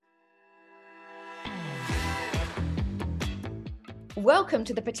Welcome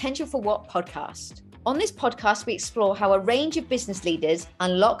to the Potential for What podcast. On this podcast, we explore how a range of business leaders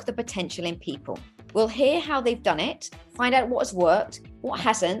unlock the potential in people. We'll hear how they've done it, find out what has worked, what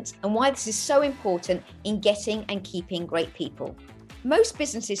hasn't, and why this is so important in getting and keeping great people. Most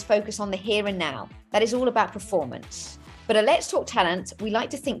businesses focus on the here and now. That is all about performance. But at Let's Talk Talent, we like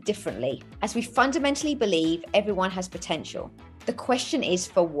to think differently, as we fundamentally believe everyone has potential. The question is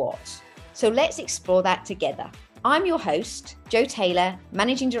for what? So let's explore that together. I'm your host, Jo Taylor,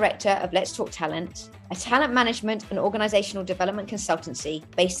 Managing Director of Let's Talk Talent, a talent management and organisational development consultancy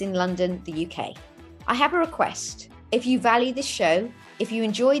based in London, the UK. I have a request. If you value this show, if you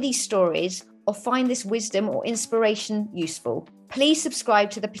enjoy these stories, or find this wisdom or inspiration useful, please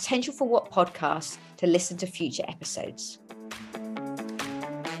subscribe to the Potential for What podcast to listen to future episodes.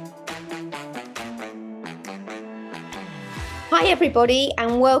 Hi, everybody,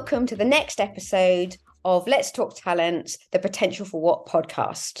 and welcome to the next episode of Let's Talk Talent, the Potential for What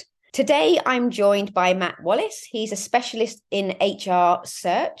podcast. Today, I'm joined by Matt Wallis. He's a specialist in HR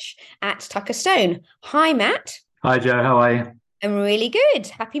search at Tucker Stone. Hi, Matt. Hi, Jo. How are you? I'm really good.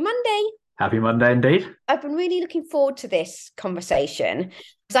 Happy Monday. Happy Monday indeed. I've been really looking forward to this conversation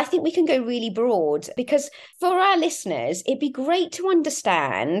because I think we can go really broad, because for our listeners, it'd be great to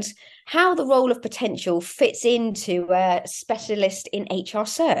understand how the role of potential fits into a specialist in HR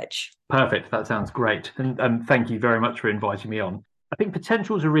search. Perfect. That sounds great. And thank you very much for inviting me on. I think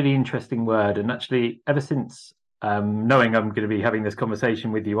potential is a really interesting word. And actually, ever since knowing I'm going to be having this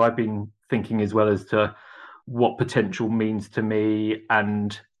conversation with you, I've been thinking as well as to what potential means to me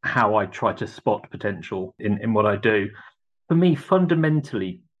and how I try to spot potential in what I do. For me,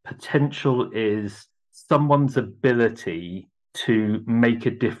 fundamentally, potential is someone's ability to make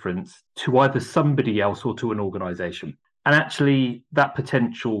a difference to either somebody else or to an organization. And actually, that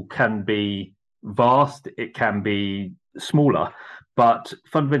potential can be vast, it can be smaller, but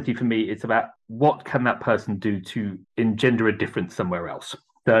fundamentally for me, it's about what can that person do to engender a difference somewhere else.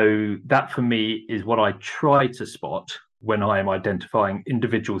 So that for me is what I try to spot when I am identifying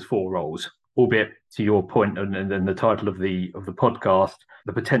individuals for roles, albeit to your point and the title of the podcast,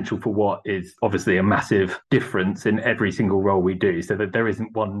 the potential for what is obviously a massive difference in every single role we do, so that there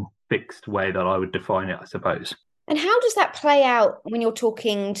isn't one fixed way that I would define it, I suppose. And how does that play out when you're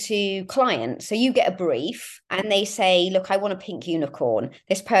talking to clients? So you get a brief and they say, look, I want a pink unicorn,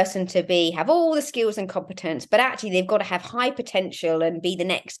 this person to have all the skills and competence, but actually they've got to have high potential and be the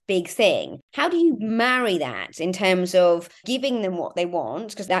next big thing. How do you marry that in terms of giving them what they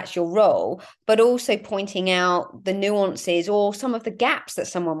want, because that's your role, but also pointing out the nuances or some of the gaps that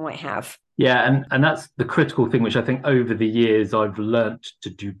someone might have? Yeah, and that's the critical thing, which I think over the years I've learnt to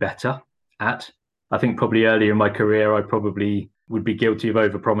do better at. I think probably earlier in my career, I probably would be guilty of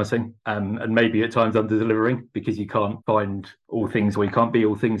overpromising and maybe at times under-delivering, because you can't find all things, or you can't be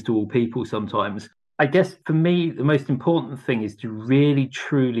all things to all people sometimes. I guess for me, the most important thing is to really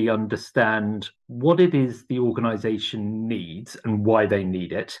truly understand what it is the organisation needs and why they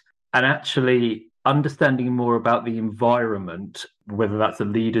need it, and actually understanding more about the environment, whether that's a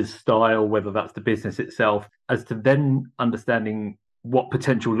leader's style, whether that's the business itself, as to then understanding what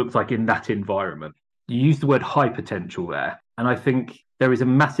potential looks like in that environment. You use the word high potential there, and I think there is a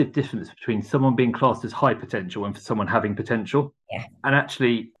massive difference between someone being classed as high potential and for someone having potential. Yeah. And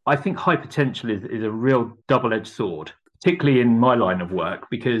actually, I think high potential is a real double-edged sword, particularly in my line of work,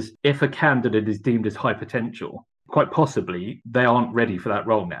 because if a candidate is deemed as high potential, quite possibly they aren't ready for that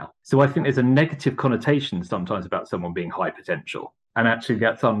role now. So I think there's a negative connotation sometimes about someone being high potential, and actually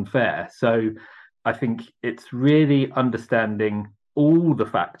that's unfair. So I think it's really understanding all the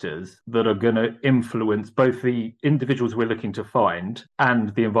factors that are going to influence both the individuals we're looking to find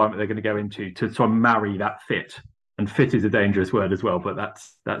and the environment they're going to go into, to try and marry that fit. And fit is a dangerous word as well, but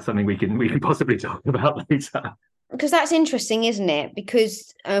that's something we can possibly talk about later. Because that's interesting, isn't it?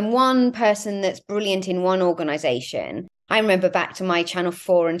 Because one person that's brilliant in one organisation, I remember back to my Channel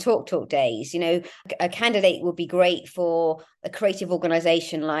 4 and Talk days, a candidate would be great for a creative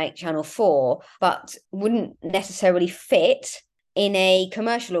organisation like Channel 4, but wouldn't necessarily fit in a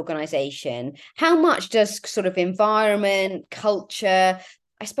commercial organisation. How much does sort of environment, culture,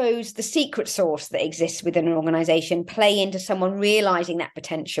 I suppose the secret sauce that exists within an organisation play into someone realising that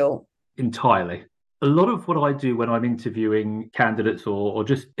potential? Entirely. A lot of what I do when I'm interviewing candidates or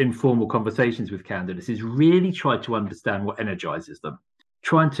just informal conversations with candidates is really try to understand what energizes them,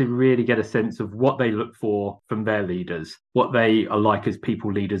 trying to really get a sense of what they look for from their leaders, what they are like as people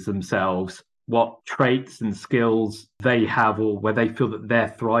leaders themselves, what traits and skills they have, or where they feel that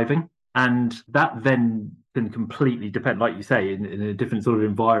they're thriving. And that then can completely depend, like you say, in a different sort of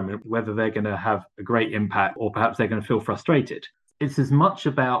environment, whether they're going to have a great impact or perhaps they're going to feel frustrated. it's as much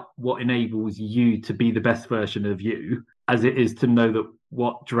about what enables you to be the best version of you as it is to know that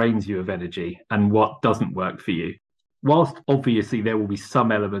what drains you of energy and what doesn't work for you. Whilst obviously there will be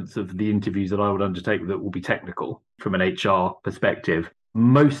some elements of the interviews that I would undertake that will be technical from an HR perspective,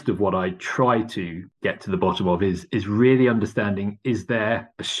 most of what I try to get to the bottom of is really understanding, is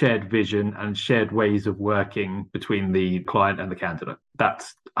there a shared vision and shared ways of working between the client and the candidate?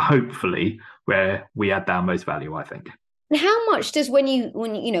 That's hopefully where we add our most value, I think. And how much does when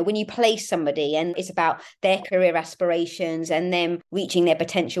you place somebody and it's about their career aspirations and them reaching their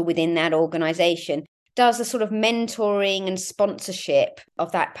potential within that organization, does the sort of mentoring and sponsorship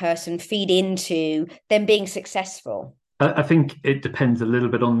of that person feed into them being successful? I think it depends a little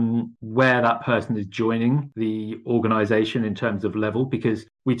bit on where that person is joining the organization in terms of level, because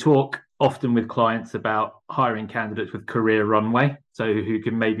we talk often with clients about hiring candidates with career runway, so who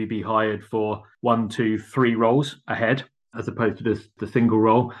can maybe be hired for 1, 2, 3 roles ahead, as opposed to just the single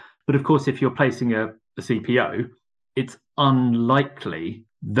role. But of course, if you're placing a CPO, it's unlikely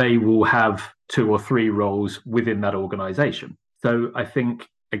they will have 2 or 3 roles within that organization. So I think,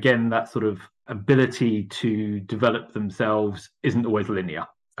 again, that sort of ability to develop themselves isn't always linear,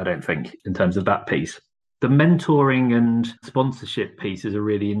 I don't think, in terms of that piece. The mentoring and sponsorship piece is a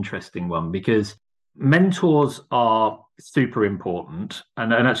really interesting one, because mentors are super important.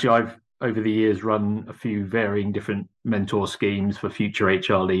 And actually, I've over the years run a few varying different mentor schemes for future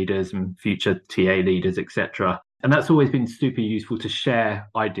HR leaders and future TA leaders, etc. And that's always been super useful to share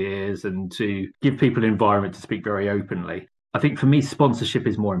ideas and to give people an environment to speak very openly. I think for me, sponsorship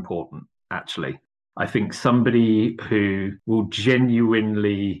is more important, actually. I think somebody who will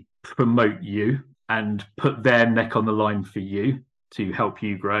genuinely promote you and put their neck on the line for you to help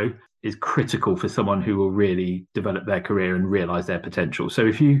you grow is critical for someone who will really develop their career and realize their potential. So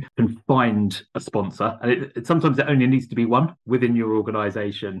if you can find a sponsor, and sometimes it only needs to be one within your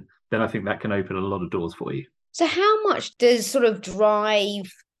organization, then I think that can open a lot of doors for you. So how much does sort of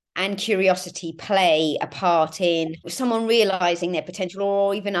drive and curiosity play a part in someone realizing their potential,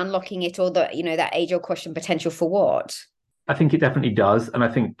 or even unlocking it, or that age-old question, potential for what? I think it definitely does. And I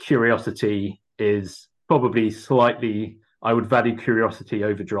think curiosity is probably slightly, I would value curiosity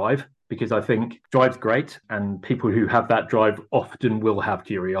over drive, because I think drive's great and people who have that drive often will have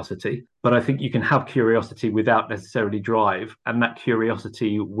curiosity. But I think you can have curiosity without necessarily drive, and that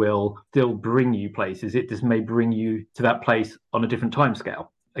curiosity will still bring you places. It just may bring you to that place on a different timescale.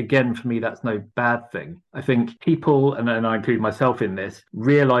 Again, for me, that's no bad thing. I think people, and I include myself in this,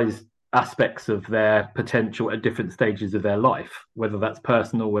 realize aspects of their potential at different stages of their life, whether that's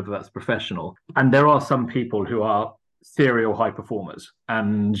personal, whether that's professional. And there are some people who are serial high performers,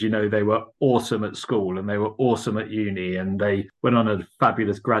 and they were awesome at school and they were awesome at uni and they went on a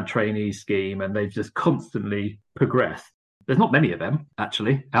fabulous grad trainee scheme and they've just constantly progressed. There's not many of them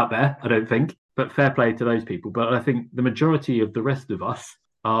actually out there, I don't think, but fair play to those people. But I think the majority of the rest of us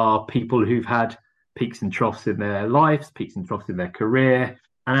are people who've had peaks and troughs in their lives, peaks and troughs in their career.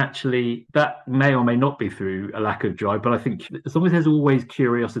 And actually, that may or may not be through a lack of drive. But I think as long as there's always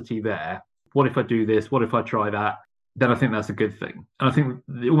curiosity there, what if I do this? What if I try that? Then I think that's a good thing. And I think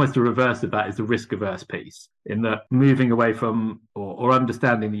almost the reverse of that is the risk averse piece, in that moving away from or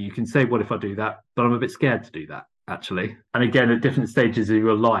understanding that you can say, what if I do that? But I'm a bit scared to do that, actually. And again, at different stages of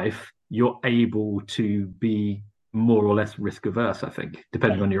your life, you're able to be more or less risk averse, I think,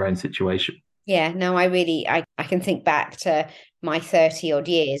 depending on your own situation. Yeah, no, I can think back to my 30 odd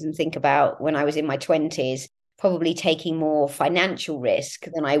years and think about when I was in my 20s, probably taking more financial risk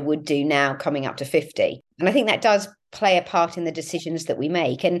than I would do now coming up to 50. And I think that does play a part in the decisions that we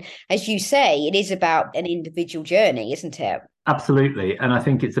make. And as you say, it is about an individual journey, isn't it? Absolutely. And I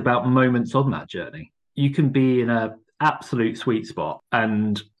think it's about moments on that journey. You can be in an absolute sweet spot,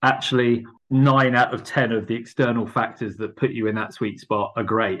 and actually 9 out of 10 of the external factors that put you in that sweet spot are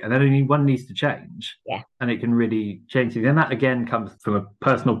great. And then only one needs to change. Yeah. And it can really change things. And that again comes from a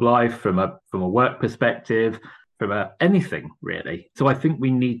personal life, from a work perspective, from anything really. So I think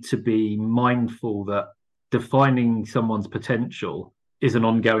we need to be mindful that defining someone's potential is an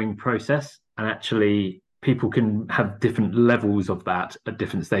ongoing process. And actually people can have different levels of that at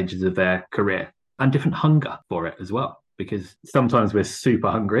different stages of their career, and different hunger for it as well. Because sometimes we're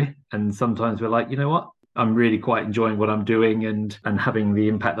super hungry and sometimes we're like, you know what, I'm really quite enjoying what I'm doing and having the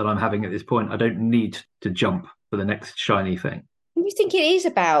impact that I'm having at this point. I don't need to jump for the next shiny thing. Do you think it is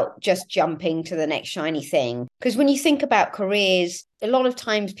about just jumping to the next shiny thing? Because when you think about careers, a lot of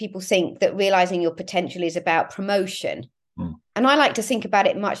times people think that realizing your potential is about promotion. And I like to think about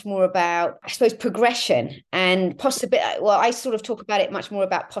it much more about, I suppose, progression and possibility. Well, I sort of talk about it much more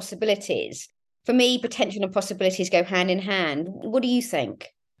about possibilities. For me, potential and possibilities go hand in hand. What do you think?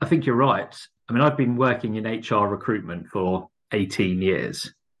 I think you're right. I mean, I've been working in HR recruitment for 18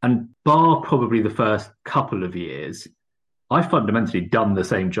 years, and bar probably the first couple of years, I've fundamentally done the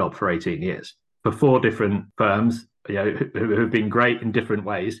same job for 18 years for four different firms, who have been great in different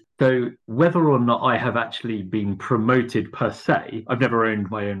ways. So whether or not I have actually been promoted per se, I've never owned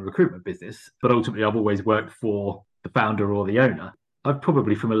my own recruitment business, but ultimately I've always worked for the founder or the owner. I've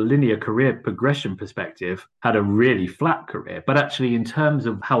probably, from a linear career progression perspective, had a really flat career. But actually, in terms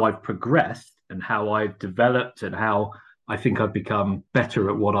of how I've progressed and how I've developed and how I think I've become better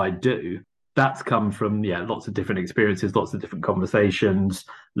at what I do, that's come from lots of different experiences, lots of different conversations,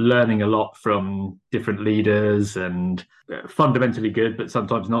 learning a lot from different leaders, and fundamentally good but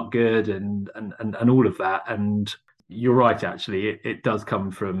sometimes not good, and all of that. And you're right, actually, it does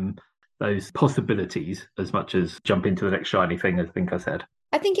come from those possibilities as much as jump into the next shiny thing, I think I said.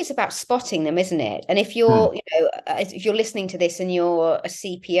 I think it's about spotting them, isn't it? And if you're, if you're listening to this and you're a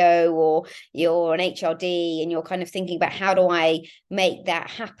CPO or you're an HRD and you're kind of thinking about how do I make that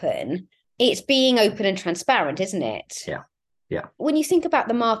happen, it's being open and transparent, isn't it? Yeah. Yeah. When you think about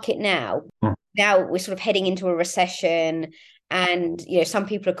the market now, now we're sort of heading into a recession, and some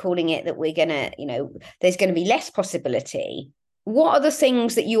people are calling it that we're gonna, there's going to be less possibility. What are the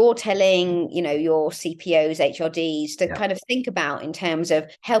things that you're telling, your CPOs, HRDs to kind of think about in terms of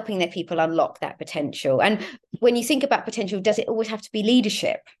helping their people unlock that potential? And when you think about potential, does it always have to be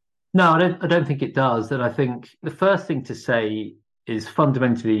leadership? No, I don't think it does. And I think the first thing to say is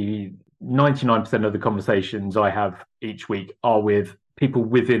fundamentally 99% of the conversations I have each week are with people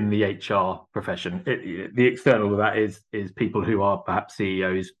within the HR profession. The external of that is people who are perhaps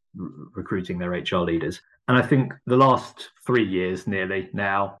CEOs recruiting their HR leaders. And I think the last 3 years nearly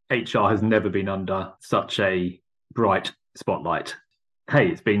now, HR has never been under such a bright spotlight. Hey,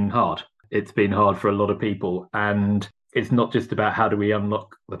 it's been hard. It's been hard for a lot of people. And it's not just about how do we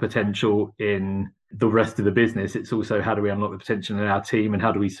unlock the potential in the rest of the business. It's also how do we unlock the potential in our team, and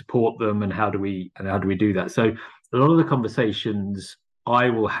how do we support them, and how do we do that? So a lot of the conversations I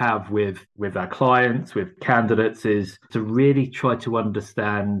will have with our clients, with candidates, is to really try to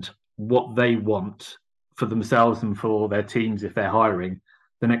understand what they want for themselves and for their teams if they're hiring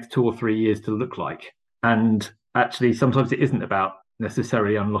the next 2 or 3 years to look like. And actually, sometimes it isn't about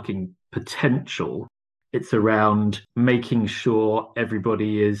necessarily unlocking potential. It's around making sure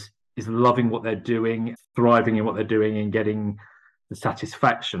everybody is loving what they're doing, thriving in what they're doing, and getting the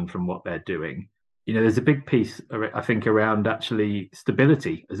satisfaction from what they're doing. There's a big piece, I think, around actually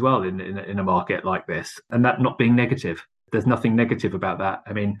stability as well in a market like this, and that not being negative. There's nothing negative about that.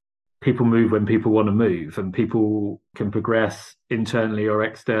 I mean, people move when people want to move, and people can progress internally or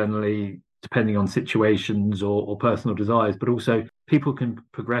externally depending on situations or personal desires, but also people can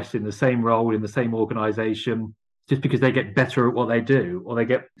progress in the same role, in the same organization, just because they get better at what they do, or they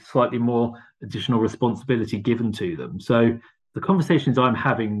get slightly more additional responsibility given to them. So the conversations I'm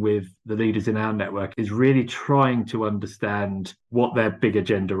having with the leaders in our network is really trying to understand what their big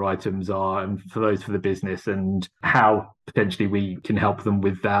agenda items are, and for the business, and how potentially we can help them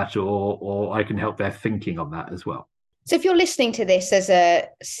with that, or I can help their thinking on that as well. So if you're listening to this as a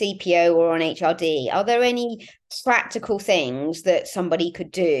CPO or an HRD, are there any practical things that somebody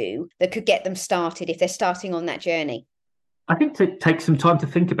could do that could get them started if they're starting on that journey? I think to take some time to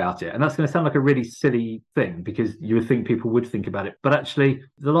think about it. And that's going to sound like a really silly thing, because you would think people would think about it. But actually,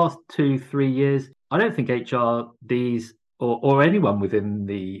 the last 2-3 years, I don't think HRDs or anyone within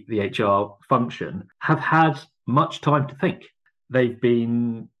the HR function have had much time to think. They've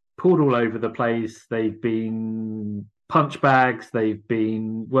been pulled all over the place. They've been punch bags. They've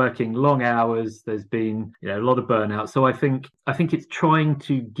been working long hours. There's been a lot of burnout. So I think it's trying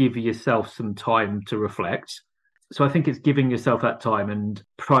to give yourself some time to reflect. So I think it's giving yourself that time and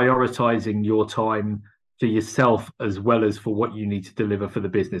prioritizing your time for yourself as well as for what you need to deliver for the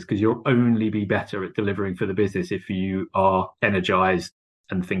business, because you'll only be better at delivering for the business if you are energized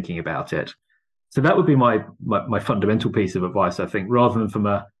and thinking about it. So that would be my fundamental piece of advice, I think, rather than from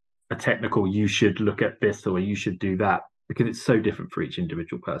a technical, you should look at this or you should do that, because it's so different for each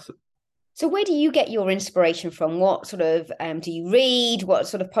individual person. So where do you get your inspiration from? What sort of do you read? What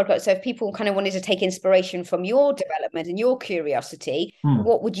sort of podcast? So if people kind of wanted to take inspiration from your development and your curiosity,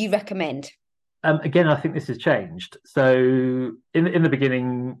 what would you recommend? Again, I think this has changed. So in the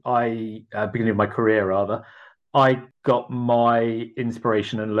beginning, beginning of my career rather, I got my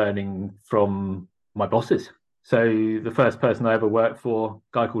inspiration and learning from my bosses. So the first person I ever worked for,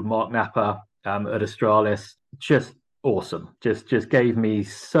 a guy called Mark Napper at Australis, just awesome. Just gave me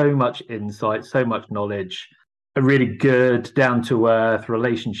so much insight, so much knowledge. A really good, down-to-earth,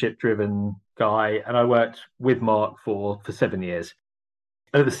 relationship-driven guy, and I worked with Mark for 7 years.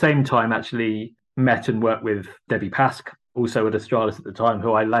 At the same time, actually met and worked with Debbie Pask, also at Australis at the time,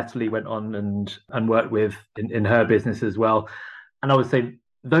 who I latterly went on and worked with in her business as well. And I would say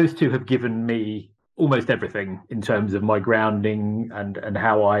those two have given me almost everything in terms of my grounding and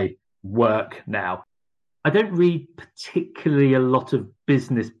how I work now. I don't read particularly a lot of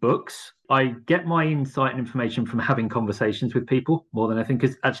business books. I get my insight and information from having conversations with people more than I think,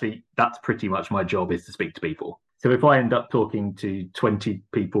 because actually that's pretty much my job, is to speak to people. So if I end up talking to 20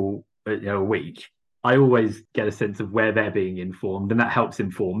 people a week, I always get a sense of where they're being informed, and that helps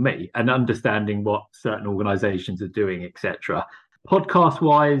inform me and understanding what certain organizations are doing, etc. Podcast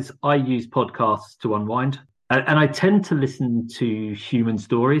wise, I use podcasts to unwind, and I tend to listen to human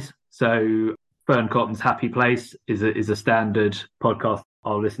stories. So Fern Cotton's Happy Place is a standard podcast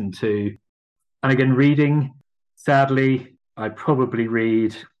I'll listen to. And again, reading, sadly, I probably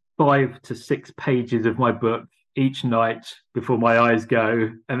read 5 to 6 pages of my book each night before my eyes go.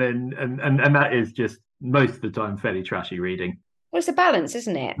 And then and that is just most of the time fairly trashy reading. Well, it's a balance,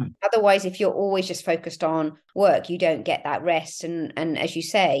 isn't it? Otherwise, if you're always just focused on work, you don't get that rest. And as you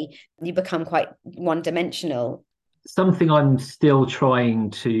say, you become quite one-dimensional. Something I'm still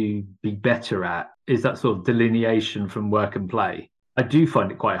trying to be better at is that sort of delineation from work and play. I do find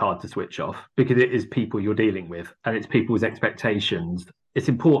it quite hard to switch off because it is people you're dealing with and it's people's expectations. It's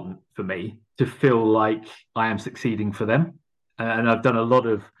important for me to feel like I am succeeding for them. And I've done a lot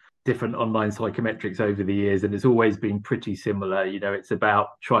of different online psychometrics over the years, and it's always been pretty similar. It's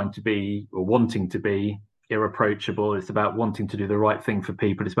about trying to be, or wanting to be, irreproachable. It's about wanting to do the right thing for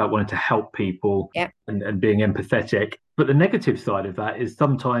people. It's about wanting to help people, and being empathetic. But the negative side of that is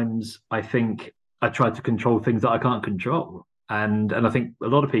sometimes I think I try to control things that I can't control. And I think a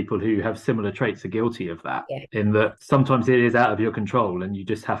lot of people who have similar traits are guilty of that, in that sometimes it is out of your control and you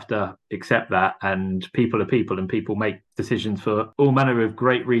just have to accept that. And people are people, and people make decisions for all manner of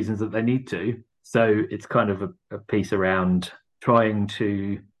great reasons that they need to. So it's kind of a piece around trying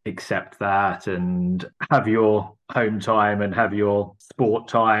to accept that and have your home time and have your sport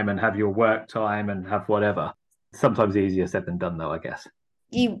time and have your work time and have whatever. Sometimes easier said than done, though, I guess.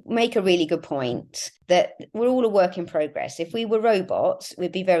 You make a really good point that we're all a work in progress. If we were robots, it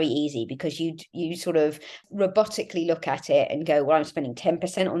would be very easy because you sort of robotically look at it and go, well, I'm spending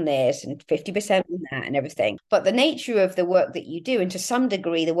 10% on this and 50% on that and everything. But the nature of the work that you do, and to some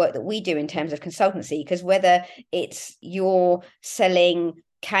degree the work that we do in terms of consultancy, because whether it's you're selling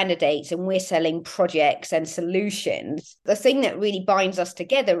candidates and we're selling projects and solutions, the thing that really binds us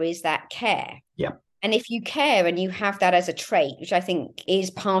together is that care. Yeah. And if you care and you have that as a trait, which I think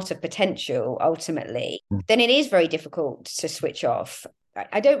is part of potential ultimately, then it is very difficult to switch off.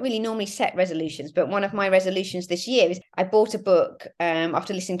 I don't really normally set resolutions, but one of my resolutions this year is I bought a book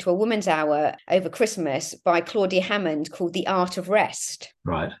after listening to a woman's hour over Christmas by Claudia Hammond called The Art of Rest.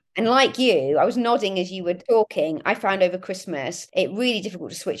 Right. And like you, I was nodding as you were talking. I found over Christmas it really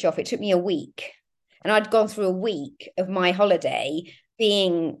difficult to switch off. It took me a week. And I'd gone through a week of my holiday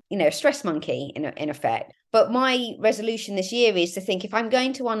being, a stress monkey in effect. But my resolution this year is to think, if I'm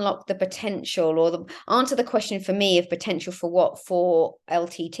going to unlock the potential or answer the question for me of potential for what for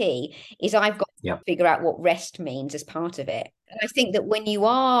LTT, is I've got to figure out what rest means as part of it. And I think that when you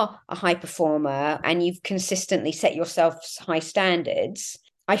are a high performer and you've consistently set yourself high standards,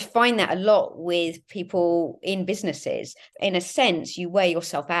 I find that a lot with people in businesses. In a sense, you wear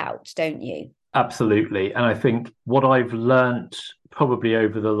yourself out, don't you? Absolutely. And I think what I've learnt probably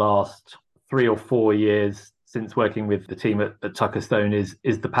over the last 3 or 4 years since working with the team at Tucker Stone is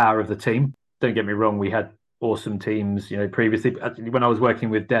the power of the team. Don't get me wrong, we had awesome teams, previously. Actually, when I was working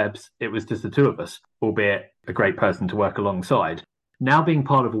with Debs, it was just the two of us, albeit a great person to work alongside. Now being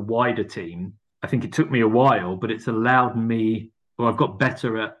part of a wider team, I think it took me a while, but it's allowed me, I've got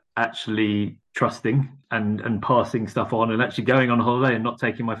better at actually trusting and passing stuff on and actually going on holiday and not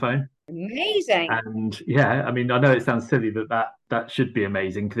taking my phone. Amazing. And I know it sounds silly that should be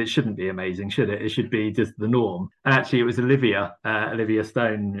amazing, because it shouldn't be amazing, should it? It should be just the norm. And actually it was Olivia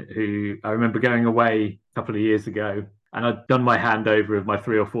Stone, who I remember going away a couple of years ago, and I'd done my handover of my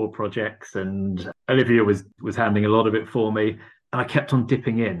 3 or 4 projects, and Olivia was handling a lot of it for me, and I kept on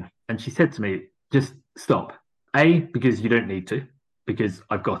dipping in. And she said to me, just stop. A, because you don't need to, because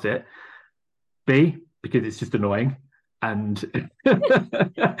I've got it. B, because it's just annoying. And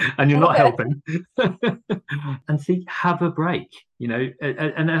and you're not helping. And C, have a break,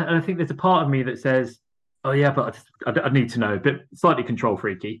 and I think there's a part of me that says, oh yeah, but I need to know, a bit slightly control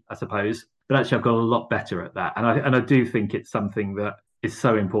freaky, I suppose, but actually I've got a lot better at that. And I do think it's something that is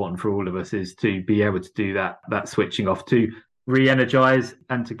so important for all of us, is to be able to do that switching off, to re-energize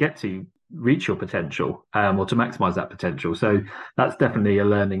and to get to reach your potential, or to maximize that potential. So that's definitely a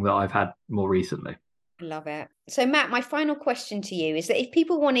learning that I've had more recently. Love it. So Matt, my final question to you is that if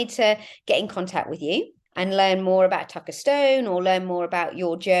people wanted to get in contact with you and learn more about Tucker Stone or learn more about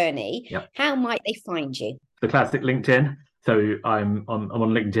your journey, how might they find you? The classic LinkedIn. So I'm on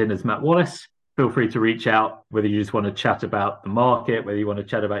LinkedIn as Matt Wallis. Feel free to reach out, whether you just want to chat about the market, whether you want to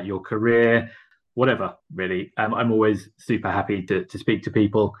chat about your career, whatever, really. I'm always super happy to speak to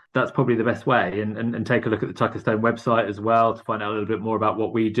people. That's probably the best way. And take a look at the Tucker Stone website as well to find out a little bit more about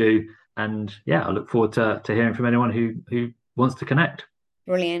what we do. And yeah, I look forward to hearing from anyone who wants to connect.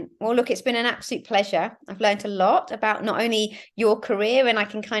 Brilliant. Well, look, it's been an absolute pleasure. I've learned a lot about not only your career, and I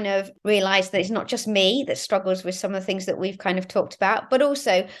can kind of realize that it's not just me that struggles with some of the things that we've kind of talked about, but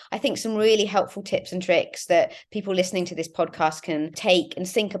also I think some really helpful tips and tricks that people listening to this podcast can take and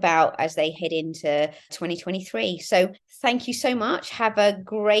think about as they head into 2023. So thank you so much. Have a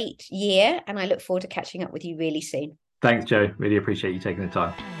great year, and I look forward to catching up with you really soon. Thanks, Joe. Really appreciate you taking the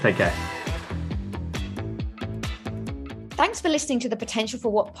time. Take care. Thanks for listening to the Potential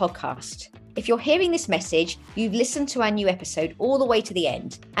for What podcast. If you're hearing this message, you've listened to our new episode all the way to the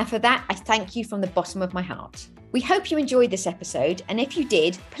end. And for that, I thank you from the bottom of my heart. We hope you enjoyed this episode. And if you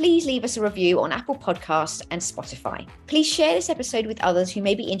did, please leave us a review on Apple Podcasts and Spotify. Please share this episode with others who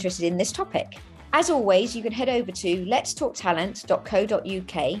may be interested in this topic. As always, you can head over to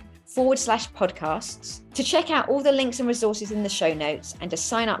letstalktalent.co.uk/podcasts to check out all the links and resources in the show notes and to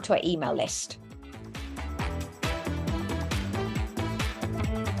sign up to our email list.